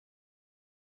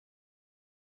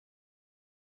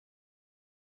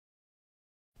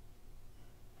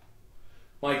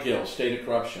Mike Gill, State of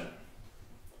Corruption.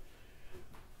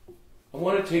 I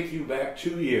want to take you back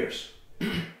 2 years.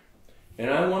 And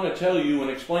I want to tell you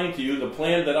and explain to you the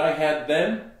plan that I had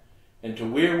then and to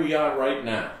where we are right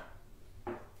now.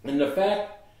 And the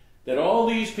fact that all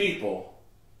these people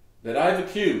that I've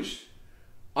accused,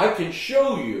 I can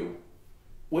show you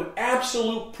with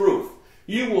absolute proof.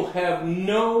 You will have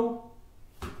no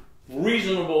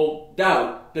reasonable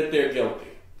doubt that they're guilty.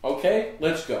 Okay?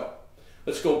 Let's go.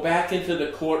 Let's go back into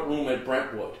the courtroom at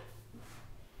Brentwood.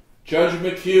 Judge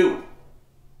McHugh,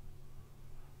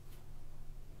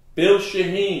 Bill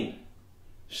Shaheen,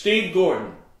 Steve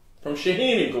Gordon from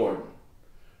Shaheen and Gordon,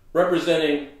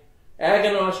 representing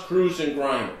Aganos, Cruz, and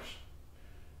Grinders.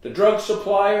 The drug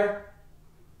supplier,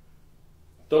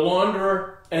 the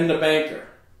launderer, and the banker.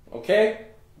 Okay?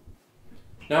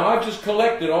 Now I've just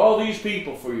collected all these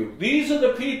people for you. These are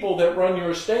the people that run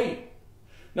your estate.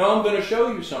 Now I'm going to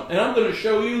show you something. And I'm going to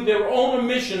show you their own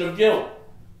admission of guilt.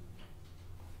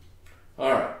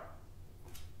 Alright.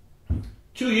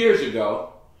 2 years ago,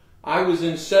 I was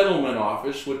in settlement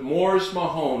office with Morris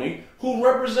Mahoney, who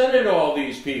represented all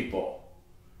these people.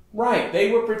 Right, they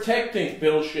were protecting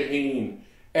Bill Shaheen,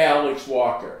 Alex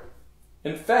Walker.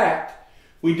 In fact,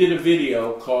 we did a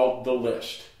video called The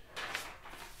List.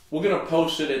 We're going to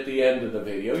post it at the end of the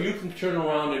video. You can turn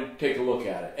around and take a look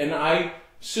at it. And I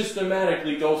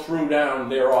systematically go through down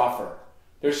their offer,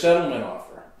 their settlement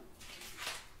offer.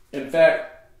 In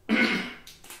fact,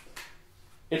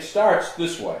 it starts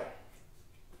this way.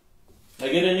 I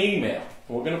get an email.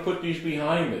 We're going to put these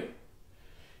behind me.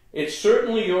 It's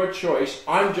certainly your choice.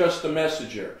 I'm just a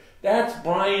messenger. That's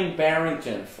Brian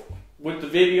Barrington with the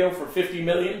video for $50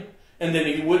 million, and then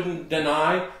he wouldn't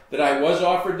deny that I was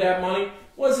offered that money.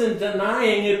 Wasn't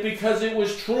denying it because it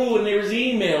was true and there's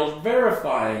emails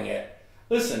verifying it.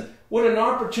 Listen, what an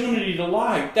opportunity to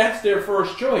lie. That's their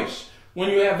first choice. When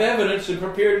you have evidence and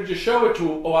prepared to just show it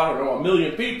to, oh, I don't know, 1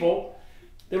 million people,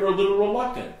 they were a little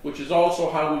reluctant, which is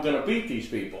also how we're going to beat these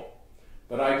people.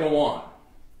 But I go on.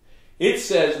 It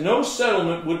says no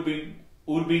settlement would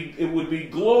be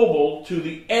global to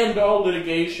the end all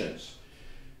litigations.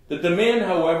 The demand,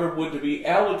 however, would be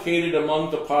allocated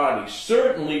among the parties.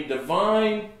 Certainly,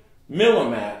 Divine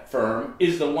Millimat firm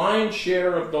is the lion's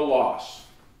share of the loss.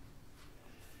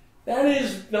 That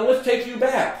is, now let's take you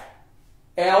back.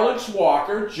 Alex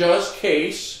Walker, just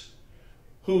case,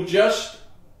 who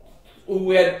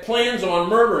had plans on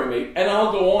murdering me, and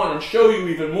I'll go on and show you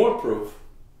even more proof,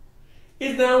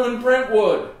 is now in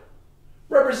Brentwood,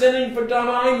 representing for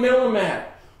Divine Millimat.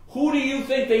 Who do you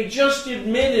think they just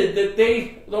admitted that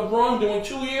the wrongdoing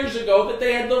 2 years ago, that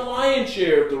they had the lion's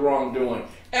share of the wrongdoing?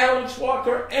 Alex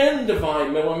Walker and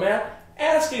Divine Millimat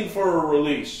asking for a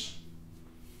release.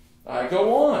 I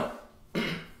go on.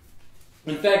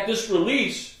 In fact, this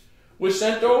release was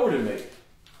sent over to me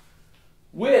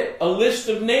with a list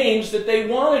of names that they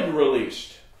wanted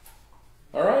released.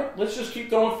 All right? Let's just keep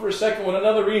going for a second with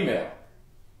another email.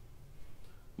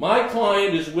 My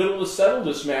client is willing to settle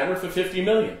this matter for $50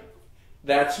 million.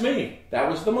 That's me. That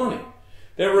was the money.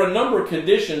 There were a number of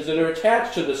conditions that are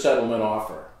attached to the settlement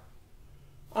offer.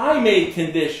 I made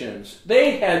conditions.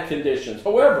 They had conditions.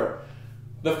 However,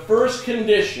 the first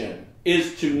condition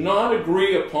is to not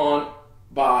agree upon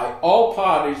by all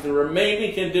parties. The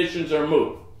remaining conditions are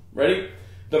moot. Ready?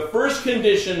 The first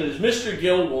condition is Mr.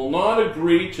 Gill will not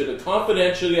agree to the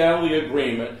confidentiality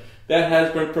agreement that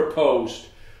has been proposed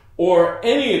or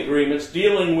any agreements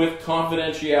dealing with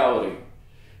confidentiality.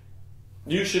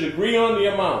 You should agree on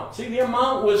the amount. See, the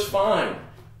amount was fine.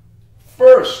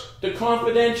 First, the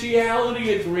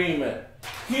confidentiality agreement.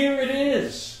 Here it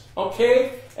is,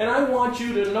 okay? And I want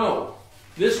you to know,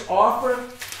 this offer,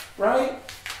 right,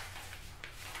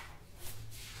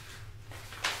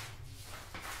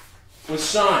 was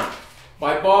signed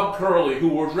by Bob Curley, who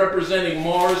was representing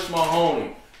Morris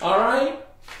Mahoney, all right?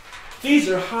 These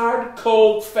are hard,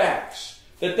 cold facts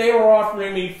that they were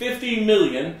offering me $50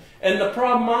 million, and the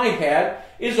problem I had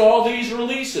is all these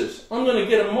releases. I'm going to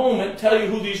get a moment and tell you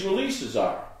who these releases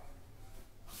are.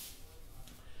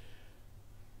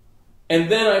 And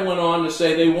then I went on to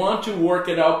say they want to work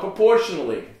it out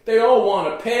proportionally. They all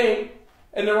want to pay,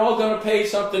 and they're all going to pay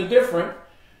something different.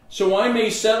 So I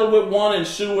may settle with one and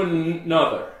sue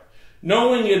another,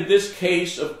 knowing in this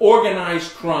case of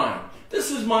organized crime. This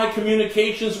is my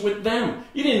communications with them.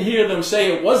 You didn't hear them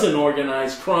say it wasn't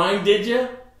organized crime, did you?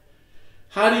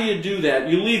 How do you do that?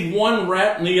 You leave one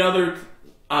rat and the other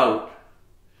out,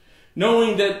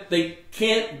 knowing that they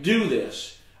can't do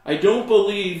this. I don't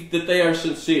believe that they are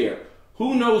sincere.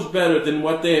 Who knows better than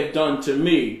what they have done to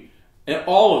me, and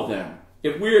all of them?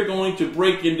 If we are going to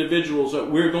break individuals,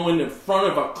 we're going in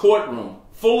front of a courtroom,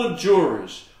 full of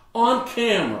jurors, on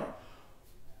camera,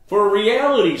 for a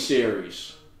reality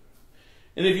series.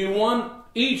 And if you want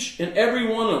each and every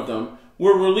one of them,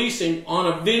 we're releasing on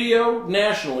a video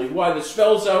nationally why this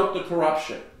spells out the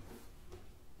corruption.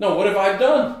 Now, what have I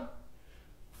done?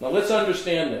 Now, let's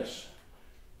understand this.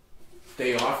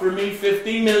 They offer me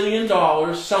 $50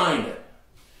 million, sign it.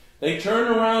 They turn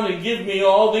around and give me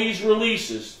all these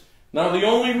releases. Now, the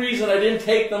only reason I didn't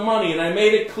take the money, and I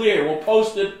made it clear, we'll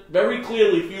post it very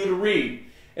clearly for you to read,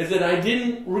 is that I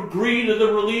didn't agree to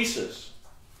the releases.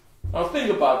 Now, think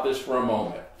about this for a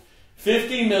moment.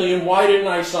 $50 million, why didn't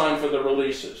I sign for the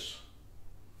releases?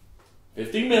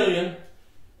 $50 million,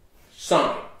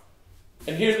 sign.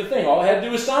 And here's the thing, all I had to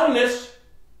do was sign this,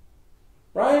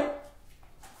 right?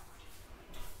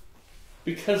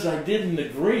 Because I didn't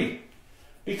agree.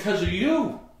 Because of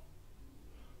you.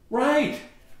 Right.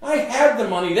 I had the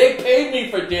money. They paid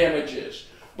me for damages.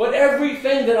 But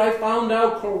everything that I found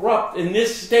out corrupt in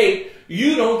this state,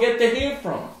 you don't get to hear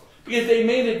from. Because they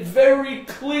made it very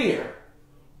clear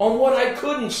on what I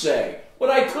couldn't say. What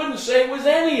I couldn't say was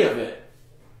any of it.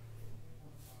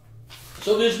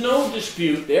 So there's no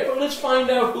dispute there, but let's find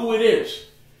out who it is.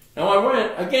 Now I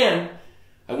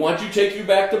want to take you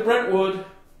back to Brentwood.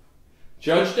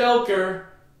 Judge Delker.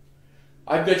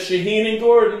 I've got Shaheen and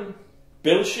Gordon.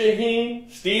 Bill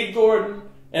Shaheen, Steve Gordon,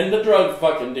 and the drug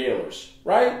fucking dealers.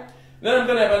 Right? Then I'm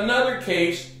going to have another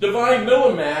case, Divine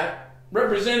Millimat,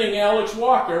 representing Alex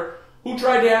Walker, who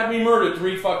tried to have me murdered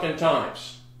 3 fucking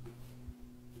times.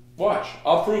 Watch.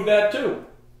 I'll prove that too.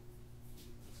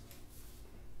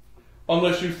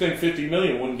 Unless you think 50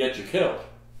 million wouldn't get you killed.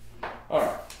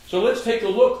 Alright. So let's take a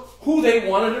look who they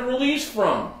wanted to release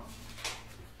from.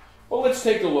 Well, let's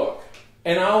take a look.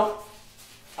 And I'll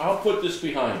put this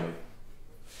behind me.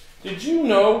 Did you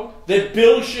know that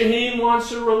Bill Shaheen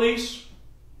wants a release?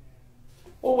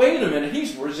 Well, wait a minute.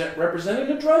 He's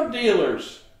representing the drug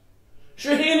dealers.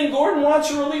 Shaheen and Gordon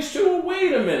wants a release too? Well,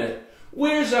 wait a minute.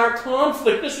 Where's our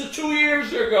conflict? This was 2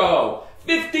 years ago.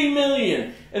 50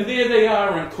 million. And there they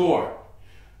are in court.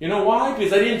 You know why?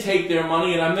 Because I didn't take their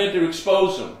money and I meant to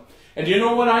expose them. And do you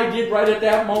know what I did right at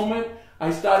that moment?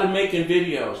 I started making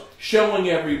videos showing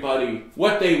everybody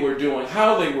what they were doing,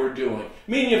 how they were doing.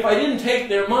 Meaning if I didn't take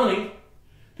their money,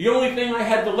 the only thing I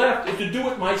had left is to do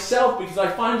it myself because I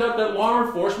find out that law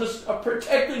enforcement are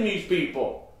protecting these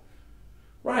people.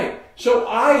 Right. So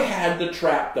I had to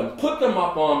trap them, put them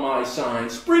up on my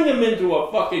signs, bring them into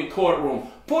a fucking courtroom,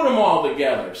 put them all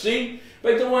together. See?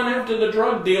 But the one after the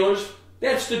drug dealers,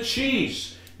 that's the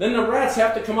cheese. Then the rats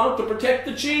have to come out to protect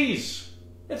the cheese.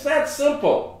 It's that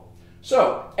simple.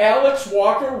 So, Alex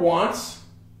Walker wants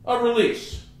a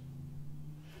release.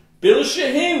 Bill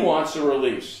Shaheen wants a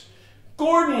release.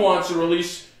 Gordon wants a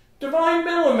release. Divine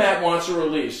Millimat wants a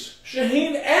release.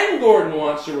 Shaheen and Gordon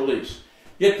wants a release.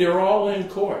 Yet they're all in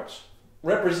courts,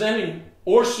 representing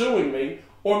or suing me,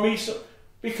 or me,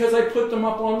 because I put them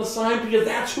up on the sign, because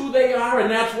that's who they are, and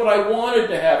that's what I wanted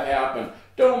to have happen.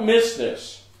 Don't miss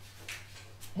this.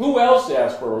 Who else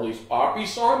asked for a release? Poppy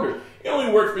Saunders. He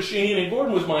only worked for Shaheen and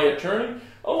Gordon, was my attorney,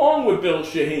 along with Bill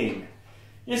Shaheen.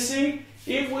 You see,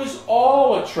 it was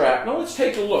all a trap. Now let's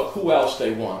take a look who else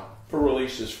they want for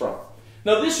releases from.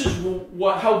 Now this is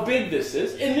how big this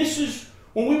is, and this is,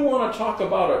 when we want to talk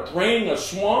about draining a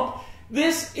swamp,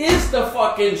 this is the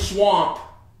fucking swamp.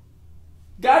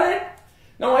 Got it?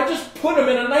 Now I just put them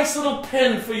in a nice little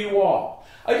pen for you all.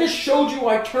 I just showed you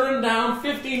I turned down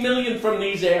 50 million from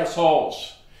these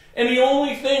assholes. And the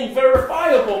only thing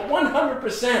verifiable,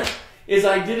 100%, is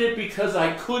I did it because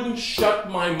I couldn't shut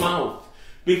my mouth.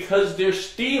 Because they're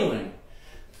stealing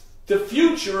the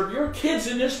future of your kids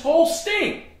in this whole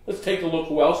state. Let's take a look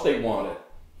who else they wanted.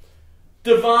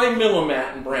 Divine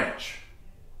Millimat and Branch.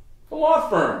 The law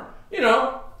firm. You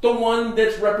know, the one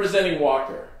that's representing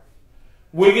Walker.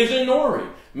 Wiggins and Norrie.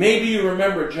 Maybe you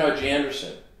remember Judge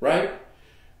Anderson, right?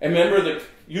 And remember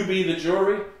you be the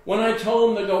jury? When I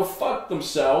told them to go fuck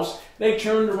themselves, they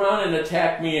turned around and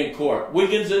attacked me in court.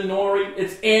 Wiggins and Norrie,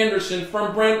 it's Anderson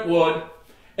from Brentwood.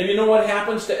 And you know what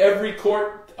happens to every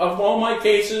court of all my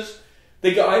cases?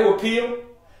 I appeal.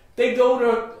 They go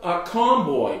to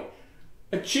Conboy,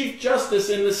 a chief justice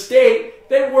in the state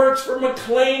that works for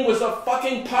McLean, was a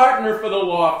fucking partner for the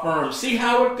law firm. See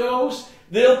how it goes?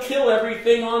 They'll kill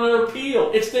everything on an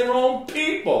appeal. It's their own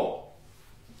people.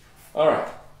 All right.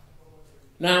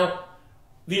 Now,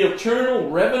 the Internal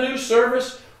Revenue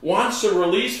Service wants a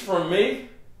release from me?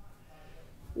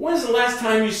 When's the last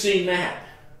time you seen that?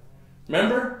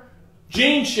 Remember?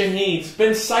 Gene Shaheen's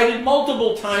been cited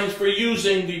multiple times for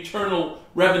using the Internal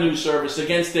Revenue Service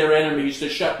against their enemies to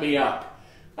shut me up.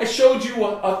 I showed you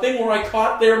a thing where I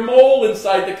caught their mole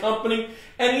inside the company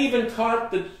and even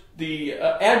caught the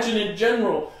adjutant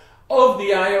general of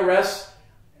the IRS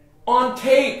on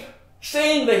tape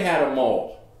saying they had a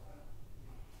mole.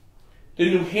 The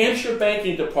New Hampshire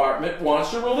Banking Department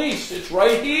wants a release. It's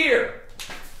right here.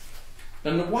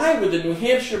 And why would the New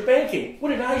Hampshire Banking? What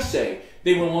did I say?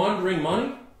 They were laundering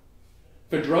money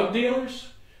for drug dealers?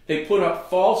 They put up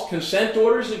false consent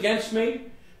orders against me?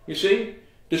 You see?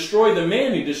 Destroy the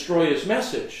man, you destroy his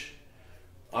message.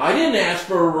 I didn't ask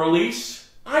for a release.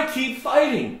 I keep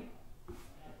fighting.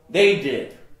 They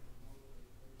did.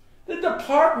 The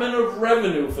Department of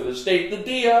Revenue for the state, the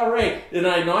DRA. Did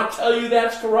I not tell you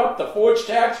that's corrupt? The forged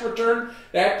tax return?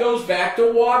 That goes back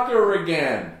to Walker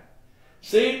again.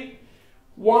 See?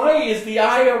 Why is the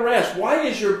IRS, why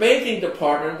is your banking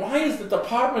department, why is the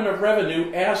Department of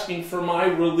Revenue asking for my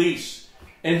release?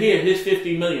 And here, here's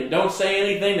 $50 million. Don't say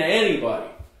anything to anybody.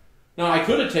 Now, I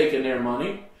could have taken their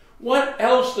money. What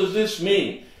else does this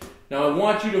mean? Now, I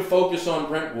want you to focus on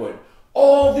Brentwood.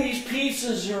 All these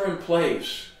pieces are in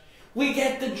place. We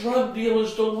get the drug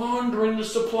dealers to laundering the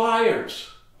suppliers.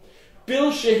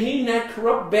 Bill Shaheen, that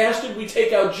corrupt bastard, we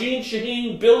take out Gene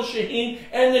Shaheen, Bill Shaheen,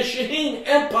 and the Shaheen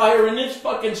empire in this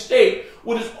fucking state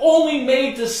was only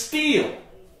made to steal.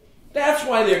 That's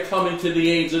why they're coming to the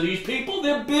aids of these people.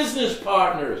 They're business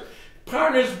partners.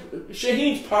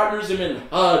 Shaheen's partners are in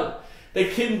HUD. They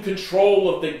keep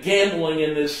control of the gambling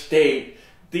in this state.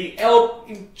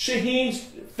 Shaheen's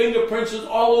fingerprints is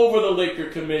all over the Liquor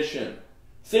Commission.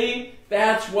 See?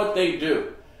 That's what they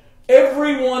do.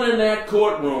 Everyone in that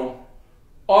courtroom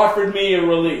offered me a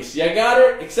release. You got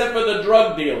it? Except for the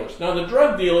drug dealers. Now, the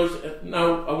drug dealers,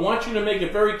 now I want you to make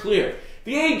it very clear.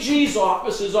 The AG's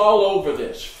office is all over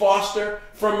this. Foster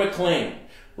from McLean.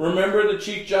 Remember the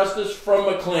Chief Justice from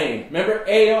McLean. Remember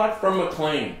Ayotte from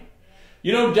McLean.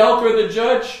 You know Delker the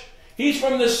judge? He's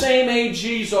from the same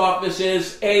AG's office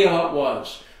as Ayotte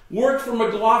was. Worked for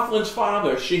McLaughlin's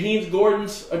father, Shaheen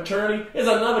Gordon's attorney. There's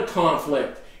another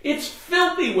conflict. It's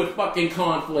filthy with fucking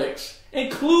conflicts,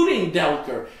 including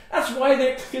Delker. That's why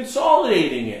they're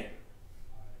consolidating it.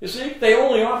 You see, they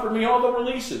only offered me all the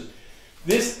releases.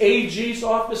 This AG's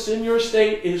office in your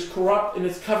state is corrupt and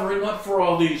it's covering up for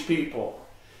all these people.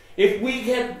 If we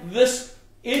get this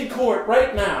in court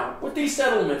right now, with these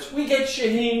settlements, we get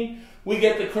Shaheen, we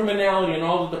get the criminality in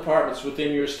all the departments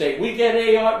within your state. We get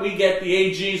Ayotte, we get the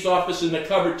AG's office and the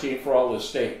cover team for all the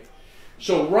state.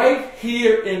 So right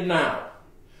here and now,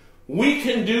 we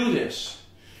can do this.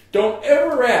 Don't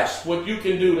ever ask what you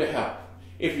can do to help.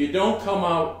 If you don't come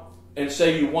out and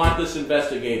say you want this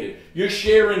investigated, you're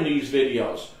sharing these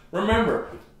videos. Remember,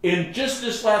 in just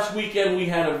this last weekend, we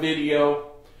had a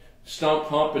video, Stump,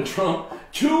 Hump, and Trump,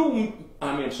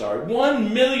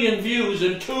 1 million views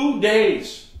in 2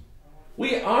 days.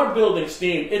 We are building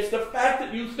steam. It's the fact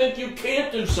that you think you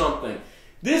can't do something.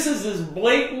 This is as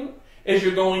blatant as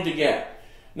you're going to get.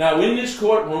 Now, in this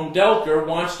courtroom, Delker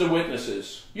wants the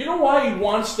witnesses. You know why he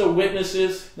wants the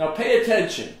witnesses? Now, pay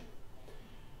attention.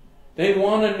 They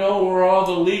want to know where all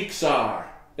the leaks are.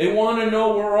 They want to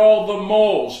know where all the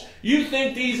moles. You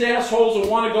think these assholes will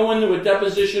want to go into a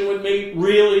deposition with me?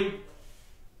 Really?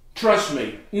 Trust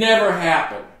me, never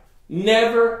happened.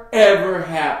 Never, ever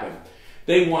happened.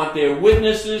 They want their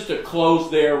witnesses to close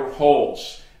their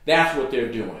holes. That's what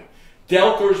they're doing.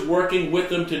 Delker's working with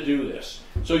them to do this.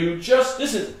 So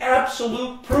this is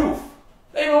absolute proof.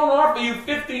 They don't offer you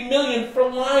 $50 million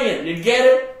for lying. You get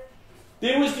it?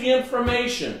 There was the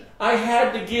information. I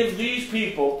had to give these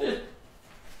people,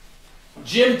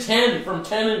 Jim 10 from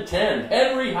 10 and 10,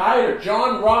 Henry Hyder,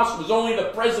 John Ross was only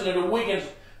the president of Wiggins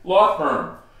law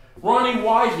firm. Ronnie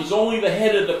Wise was only the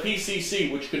head of the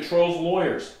PCC, which controls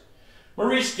lawyers.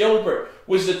 Maurice Gilbert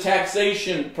was the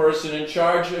taxation person in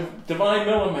charge of Divine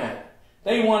Millimat.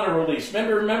 They want to release.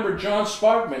 Remember John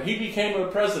Sparkman, he became the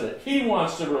president. He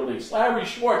wants to release. Larry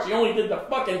Schwartz, he only did the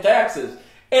fucking taxes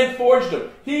and forged them.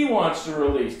 He wants to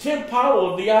release. Tim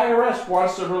Powell of the IRS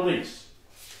wants to release.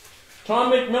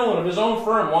 Tom McMillan of his own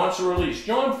firm wants to release.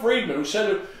 John Friedman, who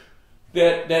said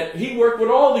that he worked with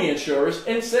all the insurers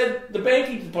and said the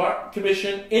Banking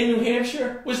Commission in New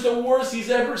Hampshire was the worst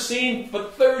he's ever seen for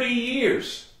 30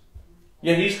 years.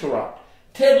 Yet he's corrupt.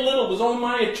 Ted Little was only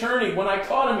my attorney. When I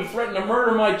caught him, he threatened to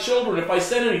murder my children if I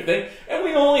said anything, and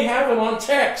we only have it on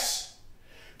text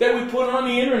that we put on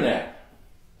the internet.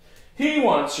 He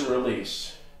wants a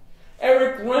release.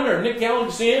 Eric Renner, Nick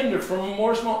Alexander from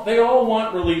Morrismont, they all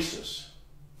want releases.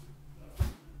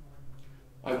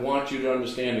 I want you to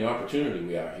understand the opportunity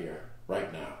we are here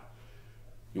right now.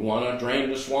 You want to drain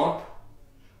the swamp?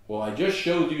 Well, I just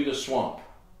showed you the swamp.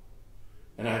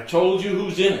 And I told you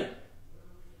who's in it.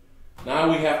 Now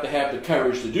we have to have the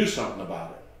courage to do something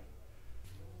about it.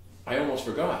 I almost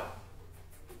forgot.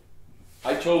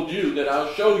 I told you that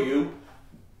I'll show you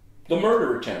the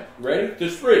murder attempt. Ready?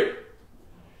 There's 3.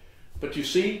 But you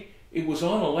see, it was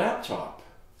on a laptop.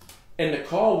 And the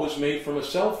call was made from a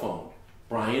cell phone.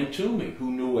 Brian Toomey,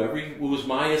 who was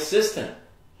my assistant,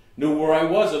 knew where I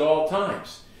was at all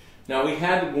times. Now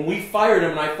when we fired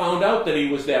him and I found out that he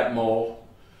was that mole,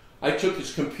 I took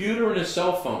his computer and his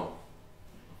cell phone.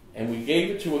 And we gave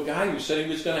it to a guy who said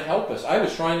he was going to help us. I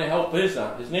was trying to help his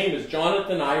name is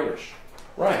Jonathan Irish.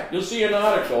 Right. You'll see an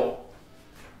article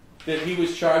that he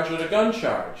was charged with a gun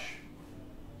charge.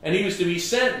 And he was to be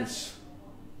sentenced.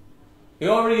 He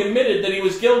already admitted that he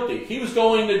was guilty. He was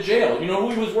going to jail. You know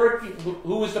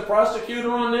who was the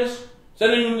prosecutor on this?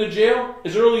 Sending him to jail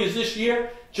as early as this year?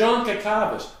 John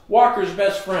Kakavas, Walker's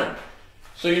best friend.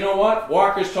 So you know what?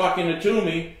 Walker's talking to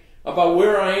Toomey about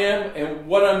where I am and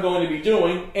what I'm going to be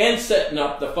doing and setting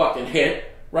up the fucking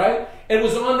hit, right? It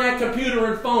was on that computer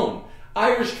and phone.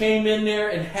 Irish came in there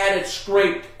and had it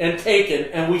scraped and taken,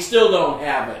 and we still don't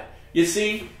have it. You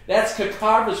see, that's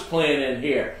Kakavas' plan in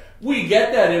here. We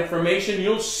get that information.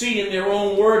 You'll see in their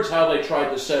own words how they tried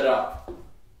to set up.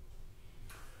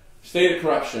 State of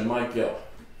corruption, Mike Gill.